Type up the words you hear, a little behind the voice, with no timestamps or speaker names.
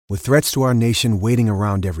With threats to our nation waiting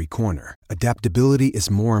around every corner, adaptability is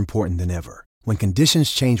more important than ever. When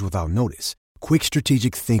conditions change without notice, quick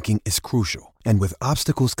strategic thinking is crucial. And with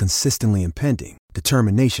obstacles consistently impending,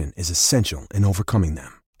 determination is essential in overcoming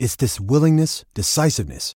them. It's this willingness,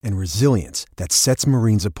 decisiveness, and resilience that sets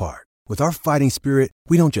Marines apart. With our fighting spirit,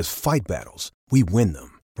 we don't just fight battles, we win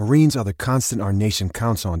them. Marines are the constant our nation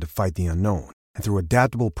counts on to fight the unknown. And through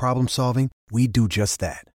adaptable problem solving, we do just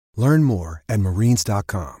that. Learn more at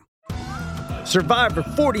marines.com. Survivor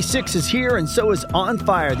 46 is here, and so is On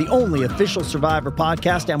Fire, the only official Survivor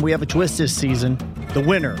podcast, and we have a twist this season. The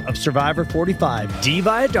winner of Survivor 45, Dee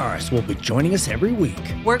Valladares, will be joining us every week.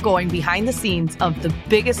 We're going behind the scenes of the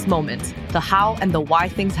biggest moments, the how and the why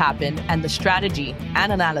things happen, and the strategy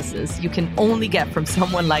and analysis you can only get from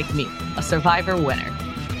someone like me, a Survivor winner.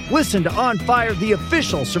 Listen to On Fire, the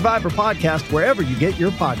official Survivor podcast, wherever you get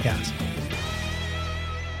your podcasts.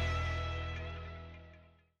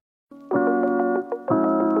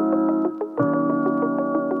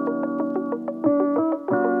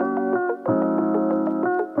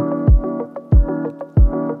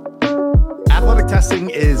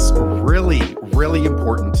 Testing is really, really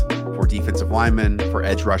important for defensive linemen, for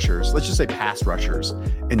edge rushers, let's just say pass rushers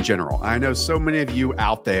in general. I know so many of you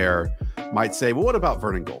out there might say, well, what about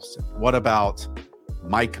Vernon Gholston? What about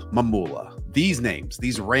Mike Mamula? These names,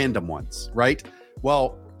 these random ones, right?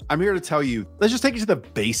 Well, I'm here to tell you, let's just take it to the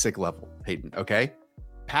basic level, Hayden, okay?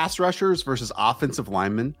 Pass rushers versus offensive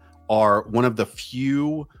linemen are one of the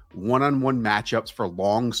few one-on-one matchups for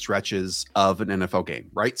long stretches of an NFL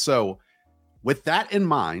game, right? So with that in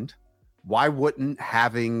mind, why wouldn't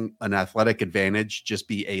having an athletic advantage just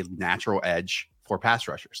be a natural edge for pass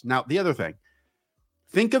rushers? Now, the other thing,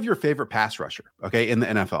 think of your favorite pass rusher, okay, in the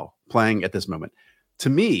NFL playing at this moment.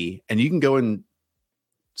 To me, and you can go and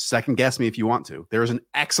second guess me if you want to, there's an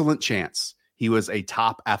excellent chance he was a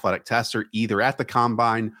top athletic tester either at the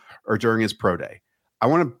combine or during his pro day. I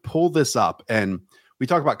want to pull this up, and we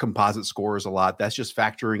talk about composite scores a lot. That's just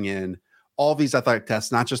factoring in all these athletic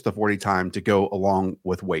tests, not just the 40 time, to go along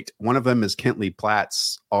with weight. One of them is Kentley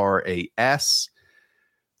Platt's RAS.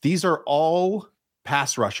 These are all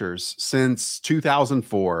pass rushers since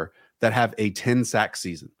 2004 that have a 10 sack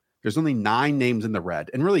season. There's only 9 names in the red,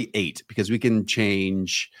 and really 8 because we can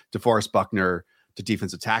change DeForest Buckner to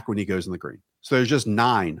defensive tackle when he goes in the green. So there's just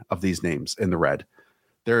 9 of these names in the red.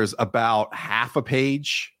 There's about half a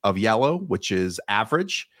page of yellow, which is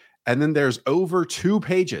average. And then there's over 2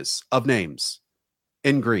 pages of names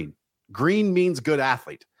in green. Green means good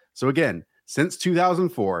athlete. So again, since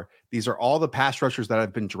 2004, these are all the pass rushers that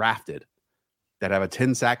have been drafted that have a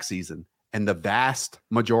 10 sack season, and the vast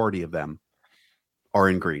majority of them are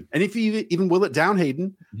in green. And if you even will it down,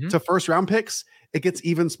 Hayden, to first round picks, it gets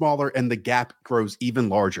even smaller and the gap grows even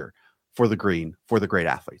larger for the green, for the great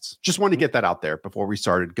athletes. Just wanted to get that out there before we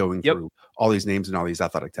started going through all these names and all these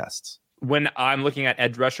athletic tests. When I'm looking at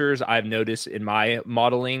edge rushers, I've noticed in my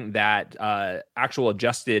modeling that actual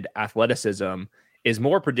adjusted athleticism is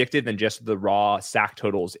more predictive than just the raw sack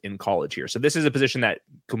totals in college here. So this is a position that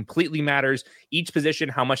completely matters. Each position,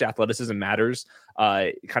 how much athleticism matters,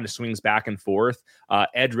 kind of swings back and forth.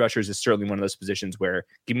 Edge rushers is certainly one of those positions where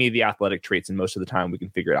give me the athletic traits, and most of the time we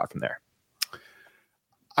can figure it out from there.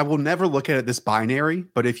 I will never look at it this binary,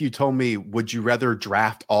 but if you told me, would you rather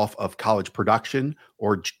draft off of college production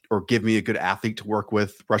or give me a good athlete to work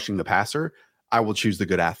with rushing the passer, I will choose the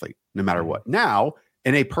good athlete no matter what. Now,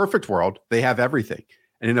 in a perfect world, they have everything.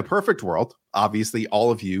 And in a perfect world, obviously,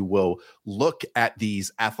 all of you will look at these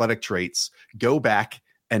athletic traits, go back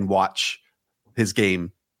and watch his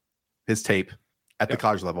game, his tape at the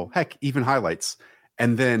college level, heck, even highlights.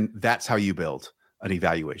 And then that's how you build an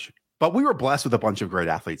evaluation. But we were blessed with a bunch of great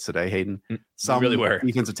athletes today, Hayden. Some really were.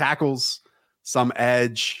 Defensive tackles, some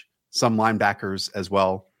edge, some linebackers as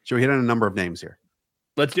well. Should we hit on a number of names here?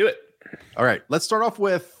 Let's do it. All right. Let's start off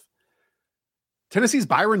with Tennessee's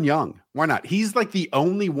Byron Young. Why not? He's like the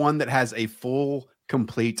only one that has a full,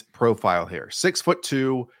 complete profile here.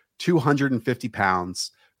 6'2", 250 pounds,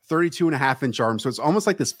 32.5-inch arms. So it's almost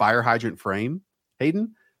like this fire hydrant frame,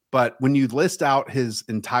 Hayden. But when you list out his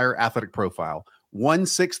entire athletic profile,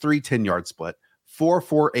 1.63 10-yard split,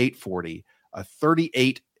 4.4 840, a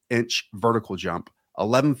 38-inch vertical jump,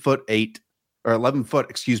 11 foot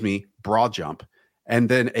broad jump, and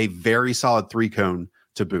then a very solid 3-cone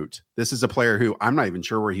to boot. This is a player who I'm not even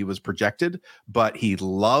sure where he was projected, but he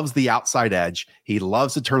loves the outside edge. He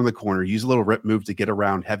loves to turn the corner, use a little rip move to get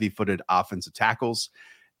around heavy-footed offensive tackles,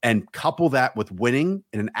 and couple that with winning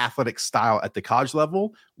in an athletic style at the college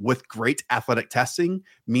level with great athletic testing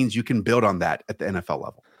means you can build on that at the NFL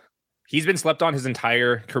level. He's been slept on his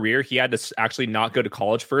entire career. He had to actually not go to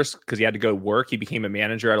college first because he had to go work. He became a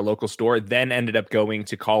manager at a local store, then ended up going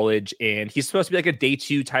to college. And he's supposed to be like a day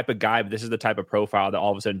two type of guy, but this is the type of profile that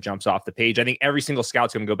all of a sudden jumps off the page. I think every single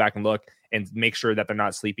scout's going to go back and look and make sure that they're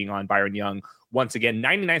not sleeping on Byron Young. Once again,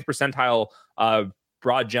 99th percentile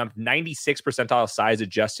broad jump, 96th percentile size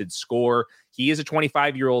adjusted score. He is a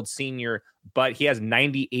 25-year-old senior, but he has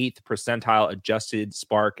 98th percentile adjusted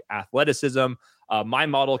spark athleticism. My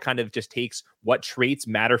model kind of just takes what traits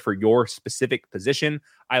matter for your specific position.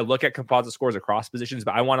 I look at composite scores across positions,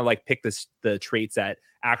 but I want to like pick the traits that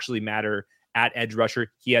actually matter at edge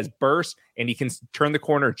rusher. He has burst and he can turn the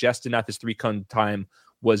corner just enough. His 3-cone time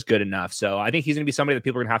was good enough. So I think he's going to be somebody that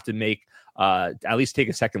people are going to have to make at least take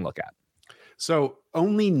a second look at. So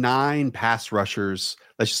only 9 pass rushers,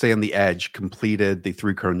 let's just say on the edge, completed the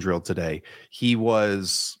 3-cone drill today. He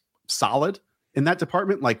was solid in that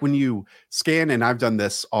department. Like when you scan, and I've done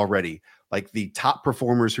this already, like the top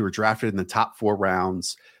performers who were drafted in the top 4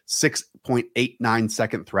 rounds, 6.89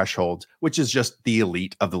 second threshold, which is just the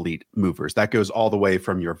elite of the elite movers. That goes all the way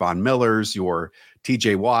from your Von Millers, your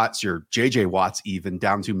TJ Watts, your JJ Watts, even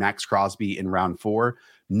down to Max Crosby in round 4.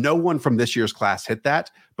 No one from this year's class hit that.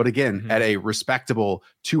 But again, at a respectable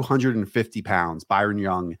 250 pounds, Byron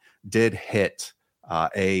Young did hit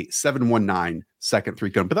a 719 second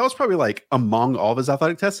 3-cone. But that was probably like among all of his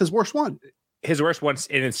athletic tests, his worst one. His worst one,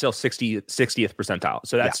 and it's still 60th percentile.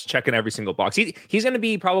 So that's checking every single box. He's going to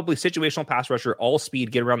be probably situational pass rusher, all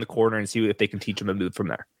speed, get around the corner and see if they can teach him a move from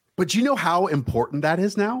there. But you know how important that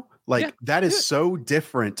is now? Like that is so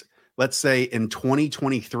different, let's say in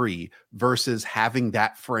 2023 versus having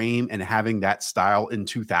that frame and having that style in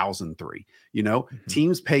 2003. You know,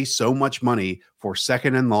 teams pay so much money for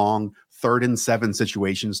 2nd and long, 3rd and 7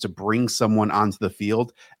 situations to bring someone onto the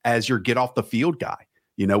field as your get off the field guy.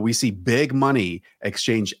 You know, we see big money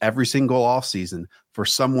exchange every single offseason for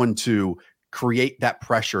someone to create that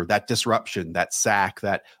pressure, that disruption, that sack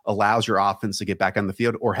that allows your offense to get back on the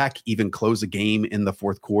field, or heck, even close a game in the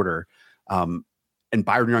 4th quarter. And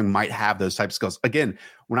Byron Young might have those types of skills. Again,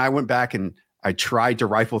 when I went back and I tried to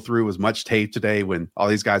rifle through as much tape today when all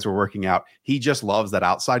these guys were working out, he just loves that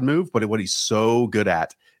outside move. But what he's so good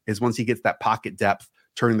at is once he gets that pocket depth,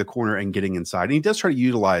 turning the corner and getting inside. And he does try to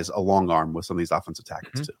utilize a long arm with some of these offensive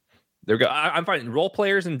tackles too. There we go. I'm fine. Role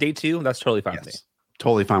players in day 2, that's totally fine with me.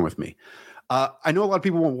 Totally fine with me. I know a lot of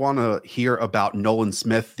people will want to hear about Nolan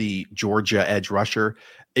Smith, the Georgia edge rusher.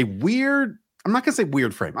 I'm not going to say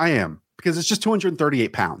weird frame. I am, because it's just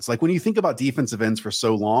 238 pounds. Like when you think about defensive ends for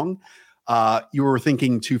so long, you were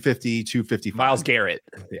thinking 250, 255. Myles Garrett.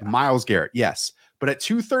 Yeah. Myles Garrett, yes. But at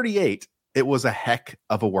 238, it was a heck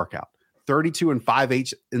of a workout. 32 and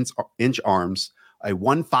 5/8 inch arms, a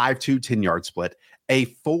 1.52 10-yard split, a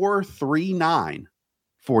 4.39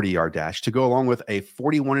 40-yard dash to go along with a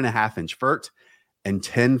 41.5-inch vert and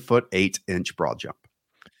 10-foot 8-inch broad jump.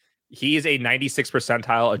 He is a 96th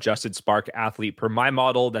percentile adjusted spark athlete per my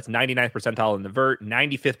model. That's 99th percentile in the vert,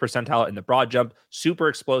 95th percentile in the broad jump. Super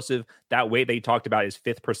explosive. That weight that you talked about is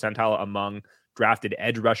 5th percentile among drafted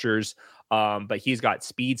edge rushers. But he's got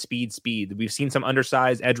speed. We've seen some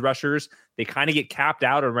undersized edge rushers. They kind of get capped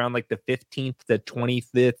out around like the 15th to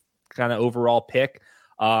 25th kind of overall pick.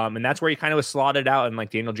 And that's where he kind of was slotted out in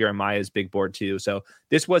like Daniel Jeremiah's big board too. So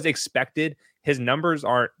this was expected. His numbers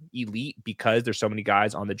aren't elite because there's so many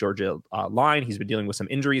guys on the Georgia line. He's been dealing with some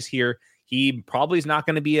injuries here. He probably is not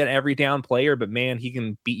going to be an every down player, but man, he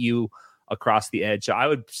can beat you across the edge. So I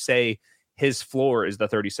would say his floor is the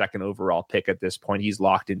 32nd overall pick at this point. He's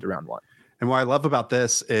locked into round 1. And what I love about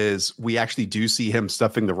this is we actually do see him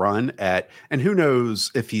stuffing the run and who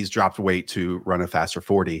knows if he's dropped weight to run a faster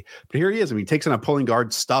 40. But here he is. I mean, he takes in a pulling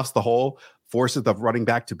guard, stuffs the hole, forces the running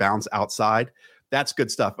back to bounce outside. That's good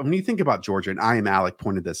stuff. I mean, you think about Georgia, and I Am Alec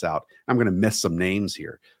pointed this out. I'm going to miss some names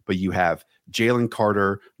here, but you have Jalen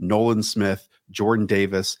Carter, Nolan Smith, Jordan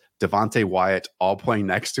Davis, Devontae Wyatt, all playing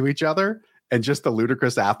next to each other. And just the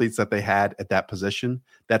ludicrous athletes that they had at that position.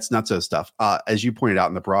 That's nutso stuff. As you pointed out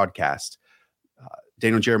in the broadcast,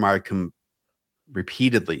 Daniel Jeremiah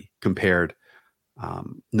repeatedly compared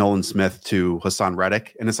Nolan Smith to Hassan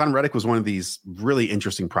Reddick. And Hassan Reddick was one of these really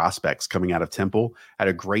interesting prospects coming out of Temple. Had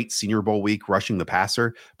a great Senior Bowl week rushing the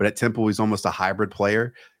passer, but at Temple, he's almost a hybrid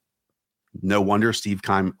player. No wonder Steve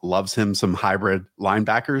Keim loves him some hybrid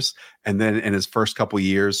linebackers. And then in his first couple of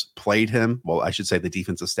years, played him, well, I should say the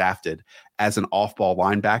defensive staff did, as an off-ball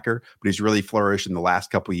linebacker. But he's really flourished in the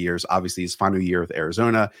last couple of years. Obviously, his final year with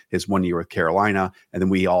Arizona, his 1 year with Carolina, and then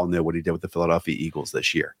we all know what he did with the Philadelphia Eagles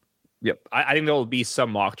this year. Yep. I think there will be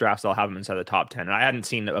some mock drafts. I'll have him inside the top 10. And I hadn't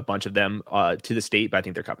seen a bunch of them to this date, but I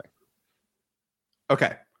think they're coming.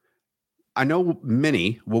 Okay. I know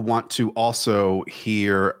many will want to also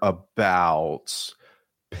hear about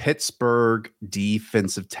Pittsburgh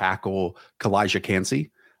defensive tackle Kalijah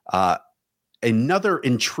Kancey. Another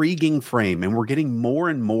intriguing frame, and we're getting more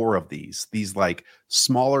and more of these like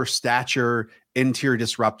smaller stature interior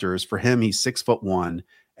disruptors. For him, he's 6'1"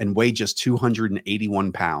 and weighed just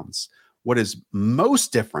 281 pounds. What is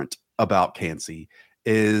most different about Kancey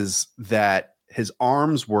is that his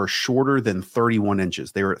arms were shorter than 31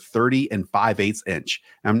 inches. They were at 30 and 5/8 inch.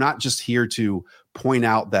 And I'm not just here to point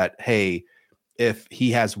out that, hey, if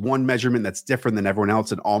he has one measurement that's different than everyone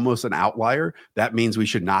else and almost an outlier, that means we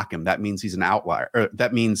should knock him. That means he's an outlier. Or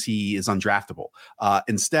that means he is undraftable.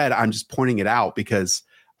 Instead, I'm just pointing it out because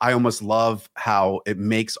I almost love how it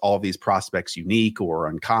makes all these prospects unique or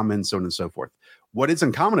uncommon, so on and so forth. What is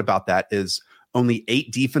uncommon about that is only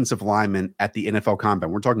 8 defensive linemen at the NFL Combine,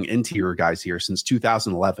 we're talking interior guys here, since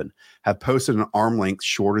 2011, have posted an arm length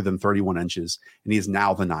shorter than 31 inches, and he is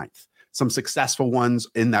now the 9th. Some successful ones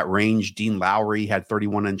in that range, Dean Lowry had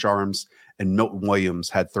 31-inch arms, and Milton Williams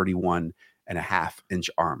had 31.5-inch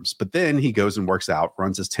arms. But then he goes and works out,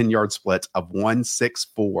 runs his 10-yard split of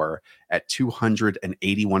 1.64 at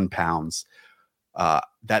 281 pounds.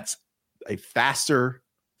 That's a faster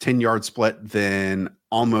 10-yard split than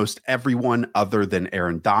almost everyone other than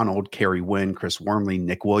Aaron Donald, Kerry Wynn, Chris Wormley,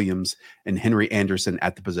 Nick Williams, and Henry Anderson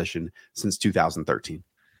at the position since 2013.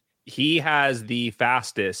 He has the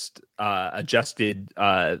fastest adjusted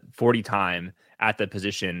 40 time at the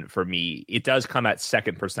position for me. It does come at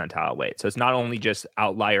second percentile weight. So it's not only just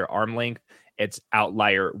outlier arm length, it's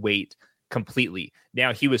outlier weight completely.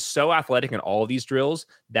 Now, he was so athletic in all of these drills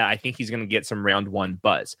that I think he's going to get some round one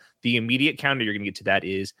buzz. The immediate counter you're going to get to that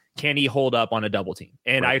is, can he hold up on a double team?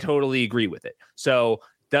 And right. I totally agree with it. So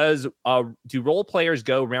do role players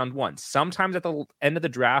go round one? Sometimes at the end of the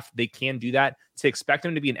draft, they can do that. To expect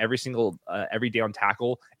them to be in every single every down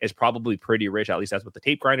tackle is probably pretty rich. At least that's what the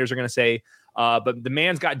tape grinders are going to say. But the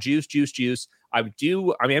man's got juice. I am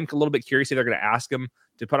a little bit curious if they're going to ask him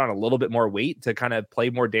to put on a little bit more weight to kind of play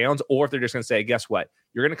more downs, or if they're just going to say, guess what?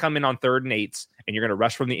 You're going to come in on 3rd and 8s, and you're going to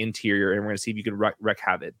rush from the interior, and we're going to see if you can wreak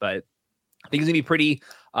havoc. But I think he's going to be pretty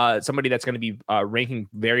somebody that's going to be ranking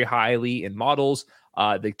very highly in models.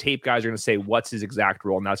 The tape guys are going to say, what's his exact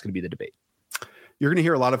role? And that's going to be the debate. You're going to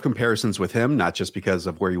hear a lot of comparisons with him, not just because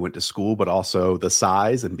of where he went to school, but also the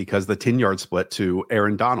size and because the 10-yard split to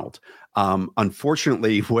Aaron Donald.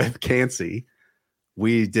 Unfortunately, with Kancey,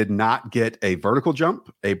 we did not get a vertical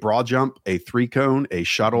jump, a broad jump, a 3-cone, a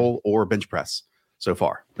shuttle, or bench press so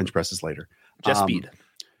far. Bench press is later. Just speed.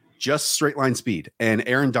 Just straight line speed. And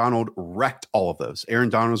Aaron Donald wrecked all of those. Aaron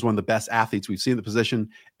Donald is one of the best athletes we've seen in the position.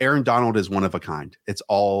 Aaron Donald is one of a kind. It's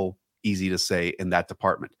all easy to say in that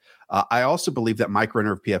department. I also believe that Mike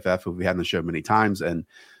Renner of PFF, who we had on the show many times, and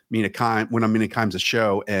Mina Kimes'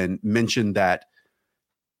 show, and mentioned that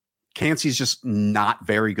Kancey's just not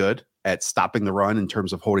very good at stopping the run in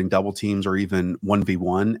terms of holding double teams or even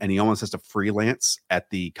 1v1. And he almost has to freelance at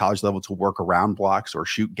the college level to work around blocks or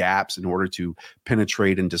shoot gaps in order to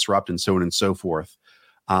penetrate and disrupt and so on and so forth.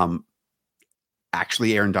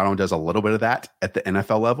 Actually, Aaron Donald does a little bit of that at the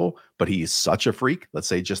NFL level, but he's such a freak. Let's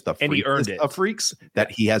say just the freak of freaks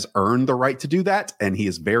that he has earned the right to do that. And he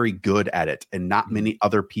is very good at it. And not many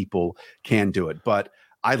other people can do it. But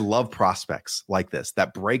I love prospects like this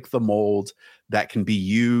that break the mold, that can be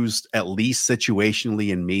used at least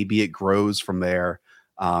situationally, and maybe it grows from there.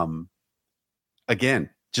 Again,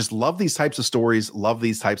 just love these types of stories, love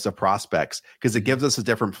these types of prospects, because it gives us a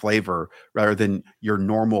different flavor rather than your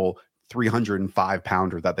normal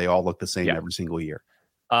 305-pounder that they all look the same every single year.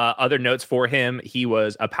 Other notes for him, he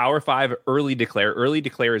was a Power 5 early declare. Early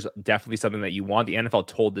declare is definitely something that you want. The NFL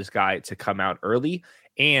told this guy to come out early,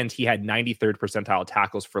 and he had 93rd percentile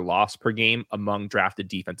tackles for loss per game among drafted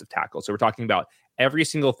defensive tackles. So we're talking about every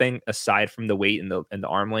single thing aside from the weight and the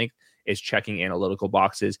arm length is checking analytical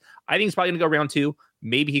boxes. I think he's probably going to go round 2.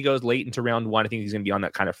 Maybe he goes late into round 1. I think he's going to be on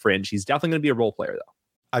that kind of fringe. He's definitely going to be a role player, though.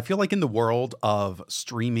 I feel like in the world of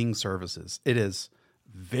streaming services, it is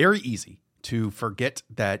very easy to forget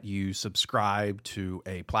that you subscribe to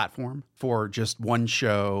a platform for just one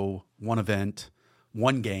show, one event,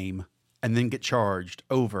 one game, and then get charged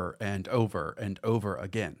over and over and over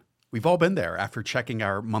again. We've all been there after checking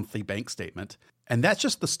our monthly bank statement, and that's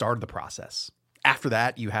just the start of the process. After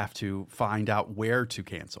that, you have to find out where to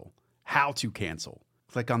cancel, how to cancel,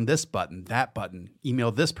 click on this button, that button,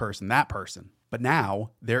 email this person, that person. But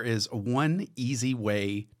now there is one easy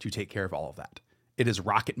way to take care of all of that. It is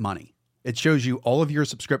Rocket Money. It shows you all of your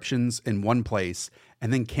subscriptions in one place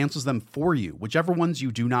and then cancels them for you, whichever ones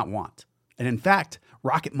you do not want. And in fact,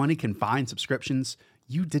 Rocket Money can find subscriptions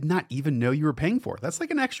you did not even know you were paying for. That's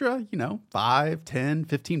like an extra, $5, $10,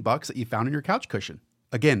 $15 that you found in your couch cushion.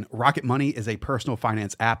 Again, Rocket Money is a personal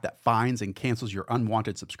finance app that finds and cancels your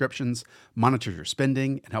unwanted subscriptions, monitors your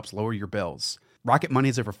spending, and helps lower your bills. Rocket Money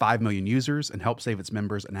has over 5 million users and helps save its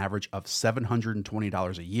members an average of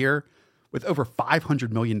 $720 a year, with over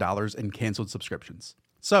 $500 million in canceled subscriptions.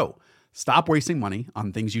 So, stop wasting money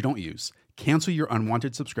on things you don't use. Cancel your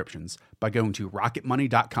unwanted subscriptions by going to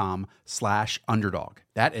rocketmoney.com/underdog.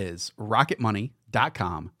 That is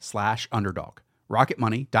rocketmoney.com/underdog.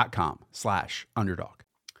 rocketmoney.com/underdog.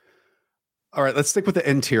 All right, let's stick with the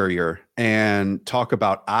interior and talk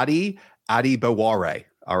about Adi Baware.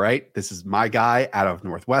 All right, this is my guy out of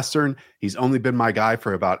Northwestern. He's only been my guy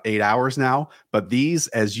for about 8 hours now, but these,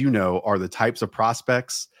 as you know, are the types of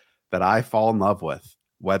prospects that I fall in love with,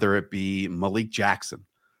 whether it be Malik Jackson,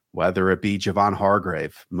 whether it be Javon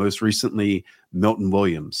Hargrave, most recently Milton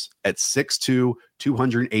Williams. At 6'2",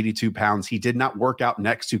 282 pounds, he did not work out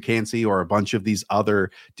next to Kancey or a bunch of these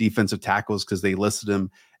other defensive tackles because they listed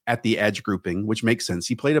him at the edge grouping, which makes sense.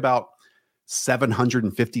 He played about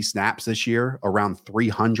 750 snaps this year, around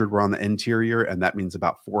 300 were on the interior, and that means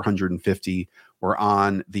about 450 were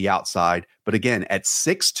on the outside. But again, at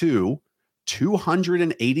 6'2",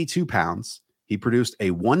 282 pounds, he produced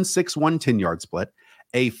a 1.61 10-yard split,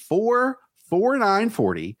 a 4.49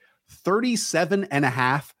 40,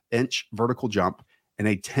 37.5-inch vertical jump, and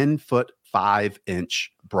a 10-foot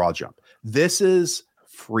 5-inch broad jump. This is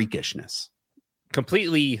freakishness.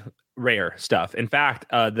 Completely rare stuff. In fact,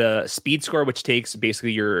 the speed score, which takes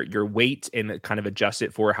basically your weight and kind of adjusts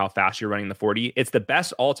it for how fast you're running the 40, it's the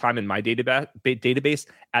best all time in my database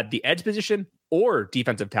at the edge position or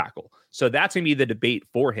defensive tackle. So that's going to be the debate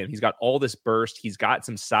for him. He's got all this burst. He's got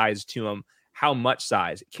some size to him. How much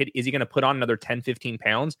size? Is he going to put on another 10, 15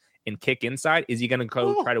 pounds and kick inside? Is he going to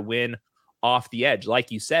go try to win off the edge?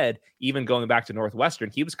 Like you said, even going back to Northwestern,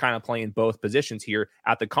 he was kind of playing both positions here.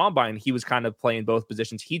 At the combine, he was kind of playing both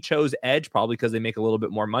positions. He chose edge probably because they make a little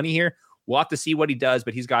bit more money here. We'll have to see what he does,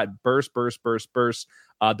 but he's got burst.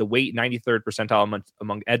 The weight, 93rd percentile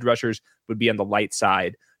among edge rushers, would be on the light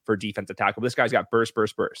side for defensive tackle. This guy's got burst.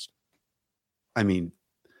 I mean,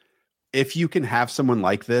 if you can have someone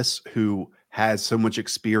like this who has so much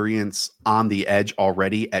experience on the edge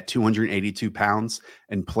already at 282 pounds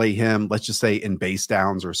and play him, let's just say in base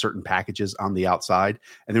downs or certain packages on the outside.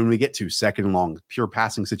 And then when we get to second and long, pure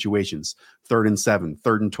passing situations, 3rd and 7,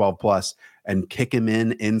 3rd and 12 plus, and kick him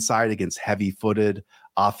inside against heavy footed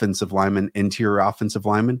offensive linemen, interior offensive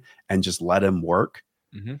linemen, and just let him work.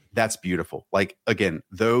 Mm-hmm. That's beautiful. Like, again,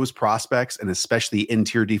 those prospects, and especially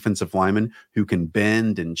interior defensive linemen who can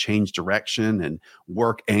bend and change direction and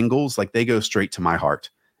work angles, like they go straight to my heart.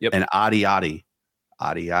 Yep. And Adi. I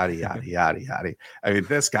mean,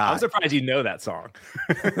 this guy. I'm surprised you know that song.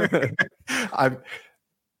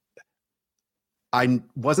 I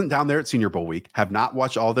wasn't down there at Senior Bowl week, have not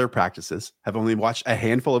watched all their practices, have only watched a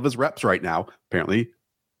handful of his reps right now. Apparently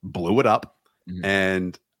blew it up. Mm-hmm.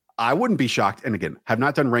 And I wouldn't be shocked. And again, have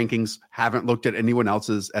not done rankings, haven't looked at anyone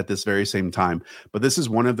else's at this very same time. But this is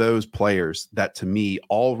one of those players that to me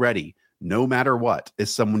already, no matter what,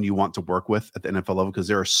 is someone you want to work with at the NFL level, because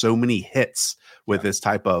there are so many hits with this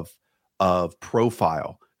type of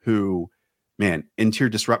profile who, man, interior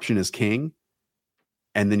disruption is king.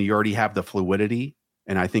 And then you already have the fluidity.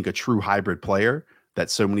 And I think a true hybrid player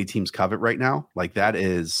that so many teams covet right now, like that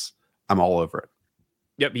is, I'm all over it.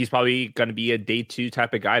 Yep, he's probably going to be a day 2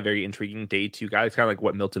 type of guy, very intriguing day 2 guy. It's kind of like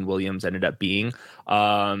what Milton Williams ended up being.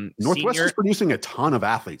 Northwestern's producing a ton of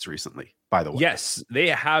athletes recently, by the way. Yes, they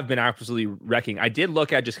have been absolutely wrecking. I did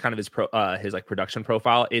look at just kind of his like production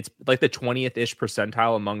profile. It's like the 20th-ish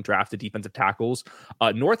percentile among drafted defensive tackles.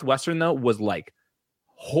 Northwestern, though, was like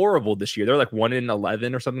horrible this year. They're like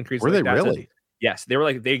 1-11 or something crazy. Were like they that. really? Yes,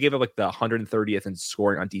 they gave up like the 130th in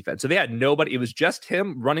scoring on defense. So they had nobody. It was just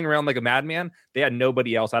him running around like a madman. They had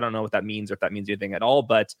nobody else. I don't know what that means or if that means anything at all,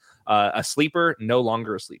 but a sleeper, no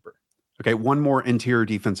longer a sleeper. Okay, one more interior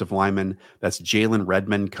defensive lineman. That's Jalen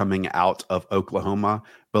Redmond coming out of Oklahoma.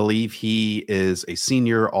 Believe he is a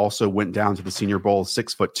senior, also went down to the Senior Bowl,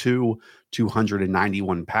 6'2",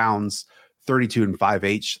 291 pounds, 32 and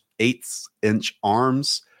 5/8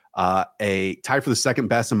 arms, a tied for the second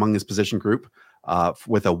best among his position group.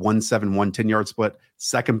 With a 1.71 10-yard split,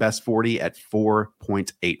 second best 40 at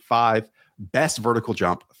 4.85, best vertical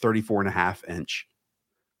jump 34.5-inch,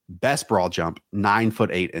 best broad jump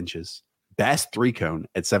 9'8", best 3-cone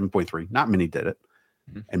at 7.3. Not many did it,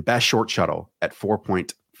 and best short shuttle at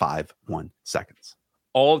 4.51 seconds.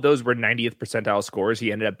 All of those were 90th percentile scores.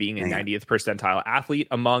 He ended up being a 90th percentile athlete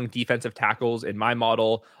among defensive tackles in my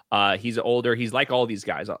model. He's older. He's like all these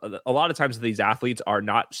guys. A lot of times these athletes are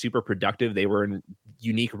not super productive. They were in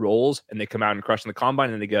unique roles and they come out and crush in the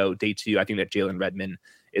combine and they go day 2. I think that Jalen Redmond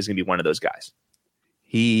is going to be one of those guys.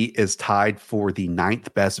 He is tied for the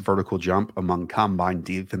 9th best vertical jump among combine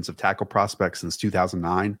defensive tackle prospects since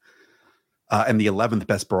 2009, and the 11th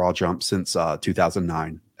best broad jump since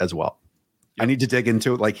 2009 as well. I need to dig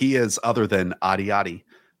into it. Like, he is, other than Adi Adi,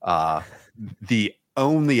 the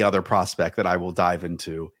only other prospect that I will dive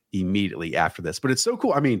into immediately after this. But it's so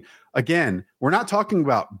cool. I mean, again, we're not talking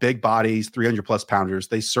about big bodies, 300 plus pounders.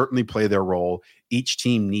 They certainly play their role. Each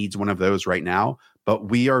team needs one of those right now. But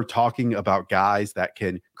we are talking about guys that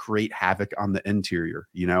can create havoc on the interior,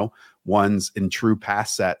 ones in true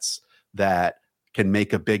pass sets that can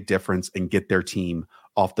make a big difference and get their team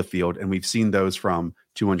off the field. And we've seen those from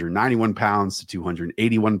 291 pounds to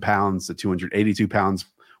 281 pounds to 282 pounds,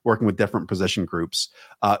 working with different position groups.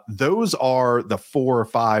 Those are the 4 or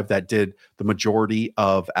 5 that did the majority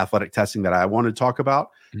of athletic testing that I want to talk about.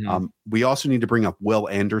 Mm-hmm. We also need to bring up Will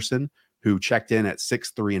Anderson, who checked in at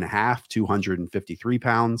 6'3.5", 253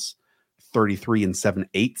 pounds, 33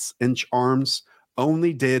 7/8 inch arms,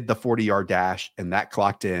 only did the 40-yard dash, and that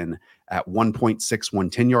clocked in at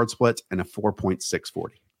 1.61 10-yard split and a 4.640.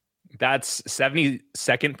 That's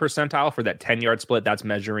 72nd percentile for that 10-yard split. That's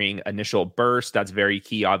measuring initial burst. That's very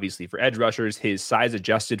key, obviously, for edge rushers. His size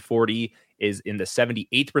adjusted 40 is in the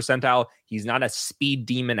 78th percentile. He's not a speed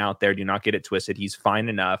demon out there. Do not get it twisted. He's fine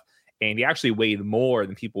enough. And he actually weighed more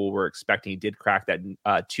than people were expecting. He did crack that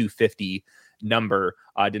 250 number.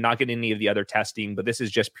 Did not get any of the other testing, but this is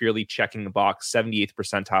just purely checking the box. 78th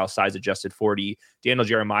percentile, size adjusted 40. Daniel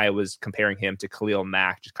Jeremiah was comparing him to Khalil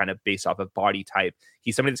Mack, just kind of based off of body type.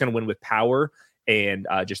 He's somebody that's going to win with power and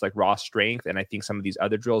just like raw strength. And I think some of these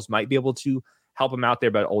other drills might be able to help him out there,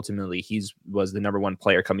 but ultimately was the number 1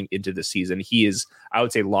 player coming into the season. He is, I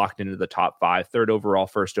would say, locked into the top 5, 3rd overall,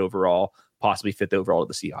 1st overall, possibly 5th overall to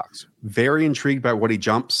the Seahawks. Very intrigued by what he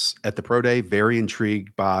jumps at the pro day. Very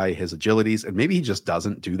intrigued by his agilities, and maybe he just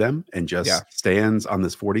doesn't do them and just stands on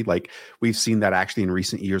this 40. Like, we've seen that actually in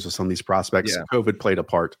recent years with some of these prospects. COVID played a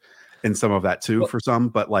part in some of that too for some,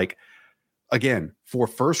 but like, again, for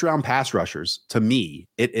first round pass rushers, to me,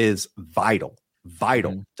 it is vital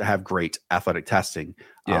to have great athletic testing.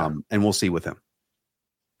 And we'll see with him.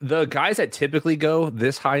 The guys that typically go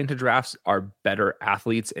this high into drafts are better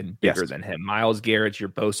athletes and bigger than him. Myles Garrett, your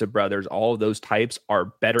Bosa brothers, all of those types are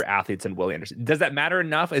better athletes than Will Anderson. Does that matter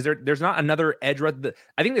enough? There's not another edge rusher?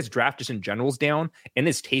 I think this draft just in general is down, and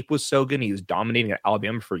his tape was so good. And he was dominating at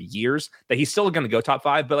Alabama for years that he's still going to go top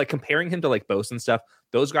 5. But like comparing him to like Bosa and stuff,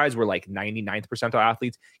 those guys were like 99th percentile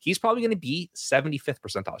athletes. He's probably going to be 75th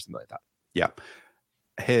percentile or something like that. Yeah.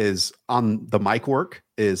 His on the mic work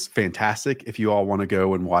is fantastic. If you all want to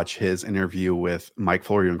go and watch his interview with Mike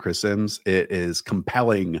Florio and Chris Sims, it is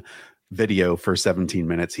compelling video for 17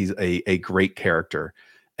 minutes. He's a great character.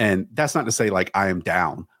 And that's not to say like I am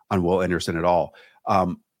down on Will Anderson at all.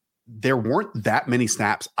 There weren't that many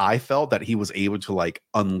snaps I felt that he was able to like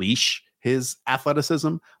unleash his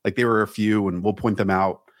athleticism. Like, there were a few, and we'll point them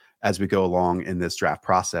out as we go along in this draft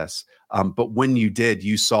process. But when you did,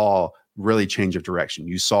 you saw really change of direction.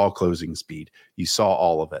 You saw closing speed. You saw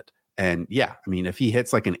all of it. And yeah, I mean, if he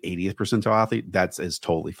hits like an 80th percentile athlete, is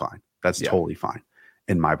totally fine. That's totally fine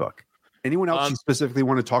in my book. Anyone else you specifically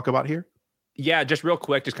want to talk about here? Yeah, just real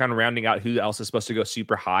quick, just kind of rounding out who else is supposed to go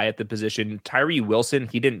super high at the position. Tyree Wilson,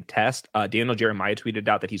 he didn't test. Daniel Jeremiah tweeted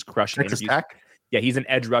out that he's crushing Texas Tech. Yeah, he's an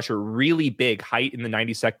edge rusher, really big, height in the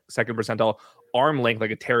 92nd percentile, arm length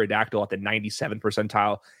like a pterodactyl at the 97th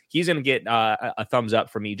percentile. He's going to get a thumbs up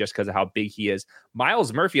for me just because of how big he is.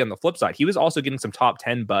 Miles Murphy on the flip side, he was also getting some top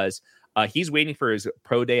 10 buzz. He's waiting for his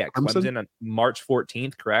pro day at Clemson on March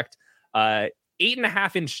 14th, correct?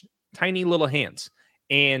 8.5 inch tiny little hands.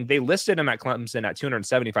 And they listed him at Clemson at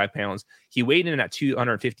 275 pounds. He weighed in at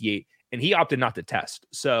 258, and he opted not to test.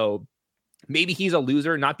 So maybe he's a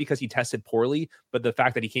loser, not because he tested poorly, but the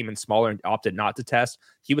fact that he came in smaller and opted not to test.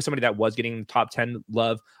 He was somebody that was getting top 10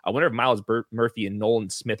 love. I wonder if Miles Murphy and Nolan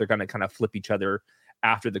Smith are going to kind of flip each other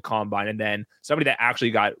after the combine. And then somebody that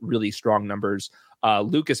actually got really strong numbers,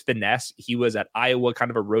 Lucas Finesse. He was at Iowa,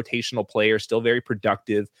 kind of a rotational player, still very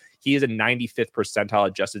productive. He is a 95th percentile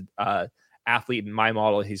adjusted athlete in my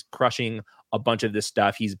model. He's crushing a bunch of this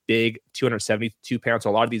stuff. He's big, 272 pounds. So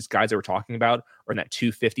a lot of these guys that we're talking about are in that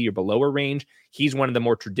 250 or below range. He's one of the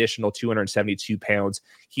more traditional 272 pounds.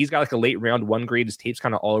 He's got like a late round 1 grade. His tape's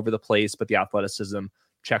kind of all over the place, but the athleticism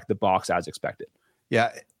checked the box as expected.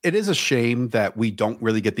 Yeah, it is a shame that we don't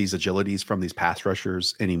really get these agilities from these pass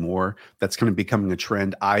rushers anymore. That's kind of becoming a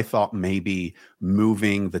trend. I thought maybe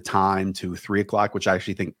moving the time to 3:00, which I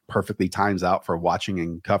actually think perfectly times out for watching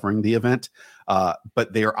and covering the event.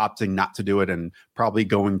 But they are opting not to do it and probably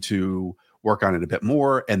going to work on it a bit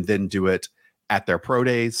more and then do it at their pro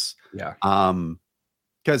days. Yeah.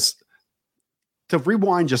 Because to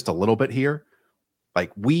rewind just a little bit here,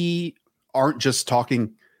 like we aren't just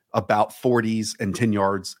talking about 40s and 10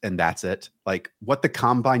 yards and that's it. Like what the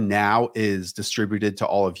combine now is distributed to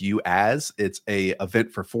all of you as it's a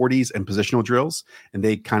event for 40s and positional drills, and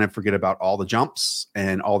they kind of forget about all the jumps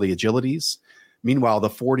and all the agilities. Meanwhile, the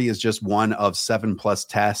 40 is just one of 7+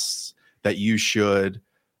 tests that you should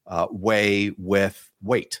weigh with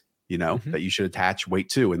weight, that you should attach weight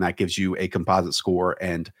to, and that gives you a composite score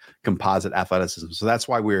and composite athleticism. So that's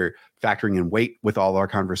why we're factoring in weight with all our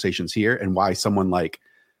conversations here, and why someone like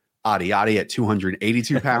Adi at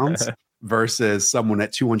 282 pounds versus someone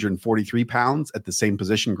at 243 pounds at the same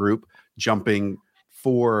position group jumping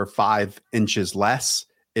 4 or 5 inches less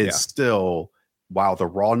is still, while the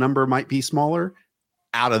raw number might be smaller,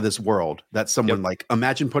 out of this world. That someone like,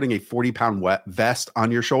 imagine putting a 40-pound vest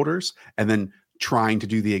on your shoulders and then trying to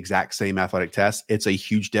do the exact same athletic test. It's a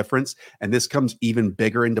huge difference. And this comes even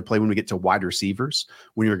bigger into play when we get to wide receivers,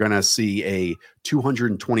 when you're going to see a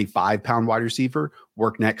 225-pound wide receiver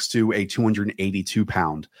work next to a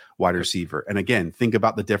 282-pound wide receiver. And again, think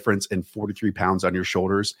about the difference in 43 pounds on your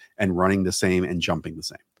shoulders and running the same and jumping the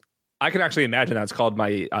same. I can actually imagine that's called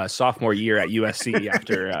my sophomore year at USC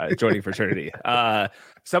after joining fraternity.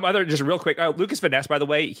 Some other, just real quick, Lucas Van Ness, by the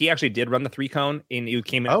way, he actually did run the 3-cone and he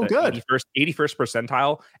came in at the 81st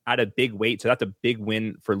percentile at a big weight. So that's a big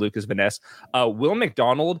win for Lucas Van Ness. Will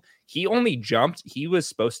McDonald, he only jumped. He was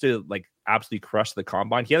supposed to like absolutely crush the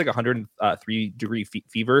combine. He had like 103-degree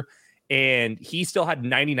fever. And he still had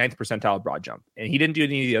 99th percentile broad jump. And he didn't do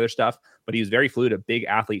any of the other stuff, but he was very fluid, a big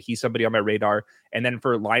athlete. He's somebody on my radar. And then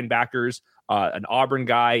for linebackers, an Auburn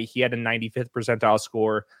guy, he had a 95th percentile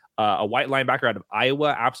score. A white linebacker out of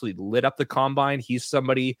Iowa absolutely lit up the combine. He's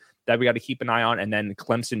somebody that we got to keep an eye on. And then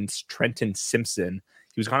Clemson's Trenton Simpson.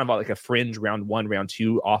 He was kind of like a fringe round 1, round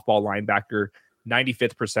 2 off-ball linebacker,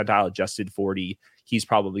 95th percentile adjusted 40. He's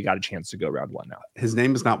probably got a chance to go round 1 now. His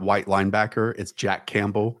name is not white linebacker. It's Jack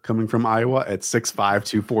Campbell coming from Iowa at 6'5",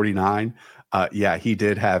 249. Yeah, he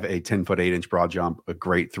did have a 10-foot 8-inch broad jump, a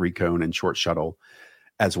great 3-cone and short shuttle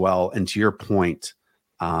as well. And to your point,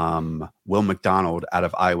 Will McDonald out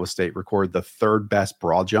of Iowa State recorded the 3rd best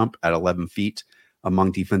broad jump at 11 feet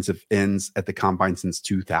among defensive ends at the combine since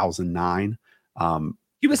 2009.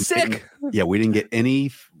 He was sick. We didn't get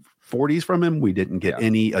any 40s from him. We didn't get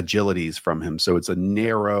any agilities from him. So it's a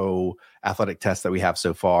narrow athletic test that we have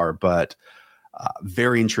so far, but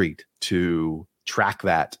very intrigued to track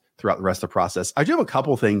that throughout the rest of the process. I do have a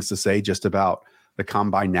couple things to say just about the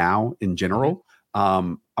combine now in general. I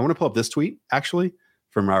want to pull up this tweet actually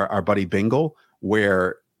from our buddy Bingle,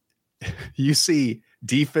 where you see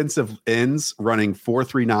defensive ends running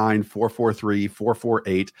 4.39, 4.43,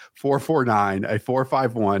 4.48, 4.49, a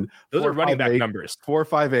 4.51. Those are running back numbers.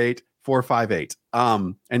 4.58,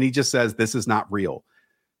 4.58. And he just says this is not real.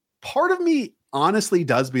 Part of me honestly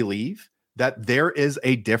does believe that there is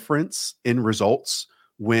a difference in results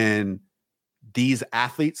when these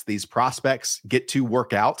athletes, these prospects get to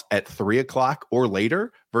work out at 3:00 or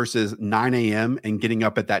later versus 9 a.m. and getting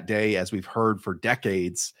up at that day, as we've heard for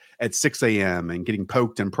decades, at 6 a.m. and getting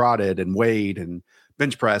poked and prodded and weighed and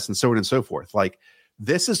bench press and so on and so forth. Like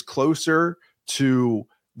this is closer to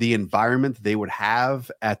the environment that they would have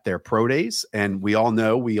at their pro days. And we all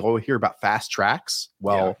know, we all hear about fast tracks.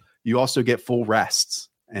 Well, you also get full rests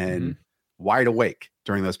and wide awake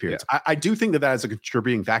during those periods. I do think that is a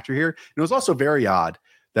contributing factor here. And it was also very odd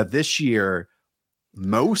that this year,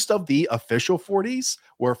 most of the official 40s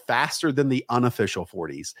were faster than the unofficial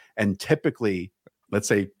 40s. And typically, let's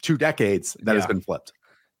say 2 decades, that has been flipped.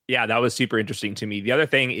 Yeah, that was super interesting to me. The other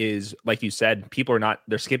thing is, like you said,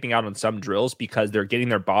 they're skipping out on some drills because they're getting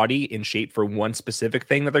their body in shape for one specific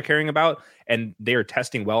thing that they're caring about. And they're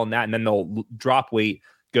testing well in that. And then they'll drop weight,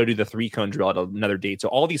 go do the 3-cone drill at another date. So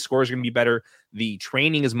all these scores are going to be better. The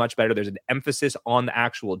training is much better. There's an emphasis on the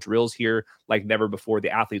actual drills here like never before.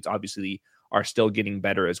 The athletes obviously are still getting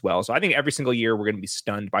better as well. So I think every single year we're going to be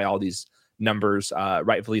stunned by all these numbers,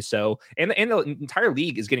 rightfully so. And the entire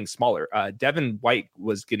league is getting smaller. Devin White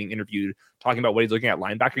was getting interviewed talking about what he's looking at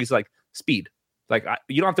linebacker. He's like, speed. Like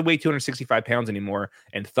you don't have to weigh 265 pounds anymore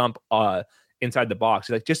and thump inside the box.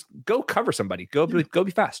 He's like, just go cover somebody. Go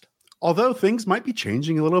be fast. Although things might be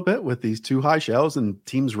changing a little bit with these 2 high shells and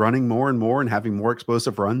teams running more and more and having more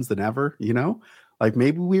explosive runs than ever, Like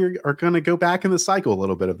maybe we are going to go back in the cycle a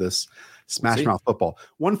little bit of this smash mouth football.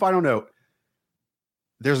 One final note.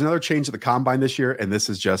 There's another change at the combine this year, and this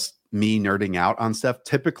is just me nerding out on stuff.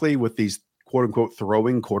 Typically with these quote unquote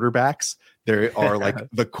throwing quarterbacks, there are like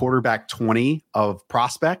the quarterback 20 of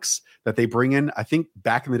prospects that they bring in. I think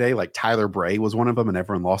back in the day, like Tyler Bray was one of them, and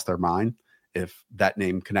everyone lost their mind. If that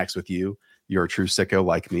name connects with you, you're a true sicko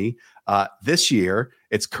like me. This year,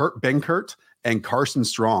 it's Kurt Benkert and Carson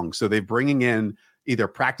Strong. So they're bringing in either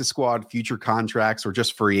practice squad, future contracts, or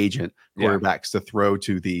just free agent quarterbacks to throw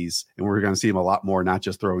to these. And we're going to see them a lot more, not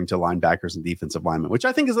just throwing to linebackers and defensive linemen, which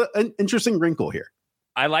I think is an interesting wrinkle here.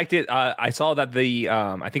 I liked it. I saw that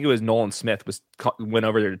I think it was Nolan Smith went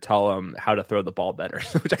over there to tell him how to throw the ball better,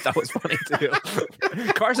 which I thought was funny too.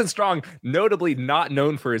 Carson Strong, notably not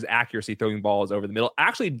known for his accuracy throwing balls over the middle,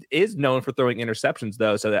 actually is known for throwing interceptions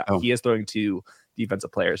though, so that he is throwing to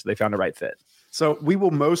defensive players. So they found the right fit. So we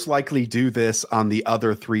will most likely do this on the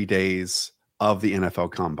other 3 days of the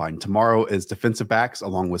NFL Combine. Tomorrow is defensive backs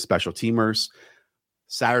along with special teamers.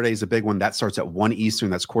 Saturday is a big one. That starts at 1 Eastern.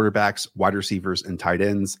 That's quarterbacks, wide receivers, and tight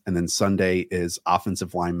ends. And then Sunday is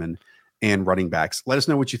offensive linemen and running backs. Let us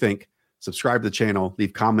know what you think. Subscribe to the channel.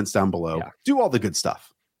 Leave comments down below. Yeah. Do all the good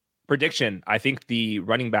stuff. Prediction. I think the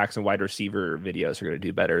running backs and wide receiver videos are going to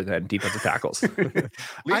do better than defensive tackles. Leave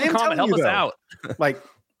a comment. Help us out. Like,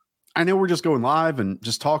 I know we're just going live and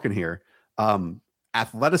just talking here.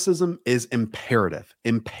 Athleticism is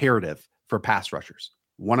imperative for pass rushers.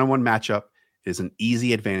 One-on-one matchup is an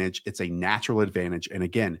easy advantage. It's a natural advantage. And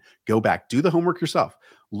again, go back, do the homework yourself.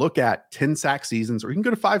 Look at 10 sack seasons, or you can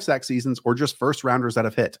go to 5 sack seasons, or just first rounders that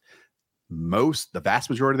have hit. The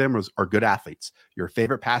vast majority of them are good athletes. Your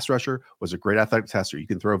favorite pass rusher was a great athletic tester. You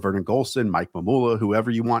can throw Vernon Golson, Mike Mamula,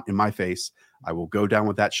 whoever you want in my face. I will go down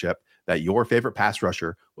with that ship that your favorite pass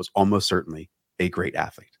rusher was almost certainly a great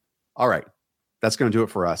athlete. All right. That's going to do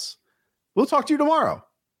it for us. We'll talk to you tomorrow.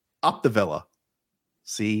 Up the Villa.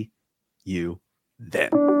 See you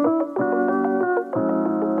then.